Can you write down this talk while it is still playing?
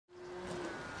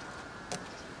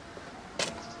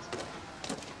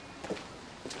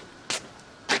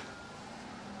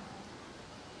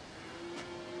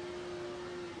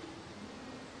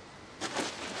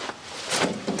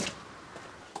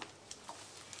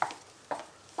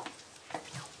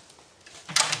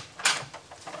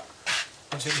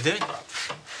What do you think you're doing?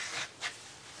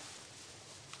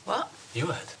 What? You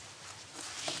heard.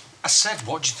 I said,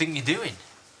 what do you think you're doing?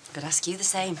 I could ask you the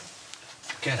same.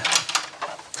 Get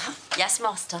out. Yes,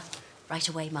 master. Right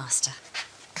away, master.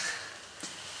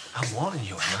 I'm warning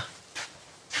you, Emma.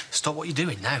 Stop what you're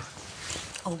doing now.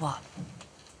 Or what?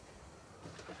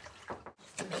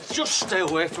 Just stay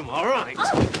away from her, all right?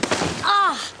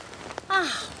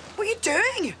 What are you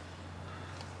doing?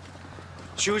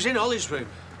 She was in Ollie's room.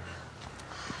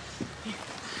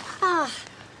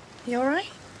 You all right?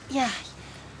 Yeah,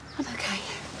 I'm okay.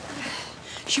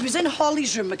 She was in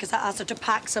Holly's room because I asked her to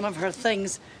pack some of her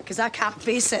things, because I can't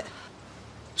face it.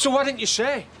 So why didn't you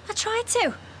say? I tried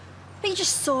to, but you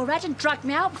just saw red and dragged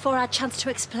me out before I had a chance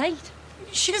to explain.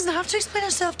 She doesn't have to explain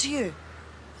herself to you.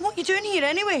 What are you doing here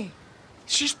anyway?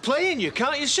 She's playing you,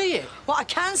 can't you see it? What I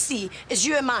can see is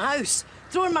you in my house,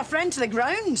 throwing my friend to the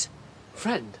ground.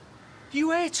 Friend,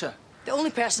 you hate her. The only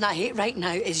person I hate right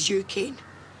now is you, Cain.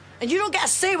 And you don't get to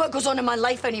say what goes on in my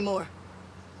life anymore.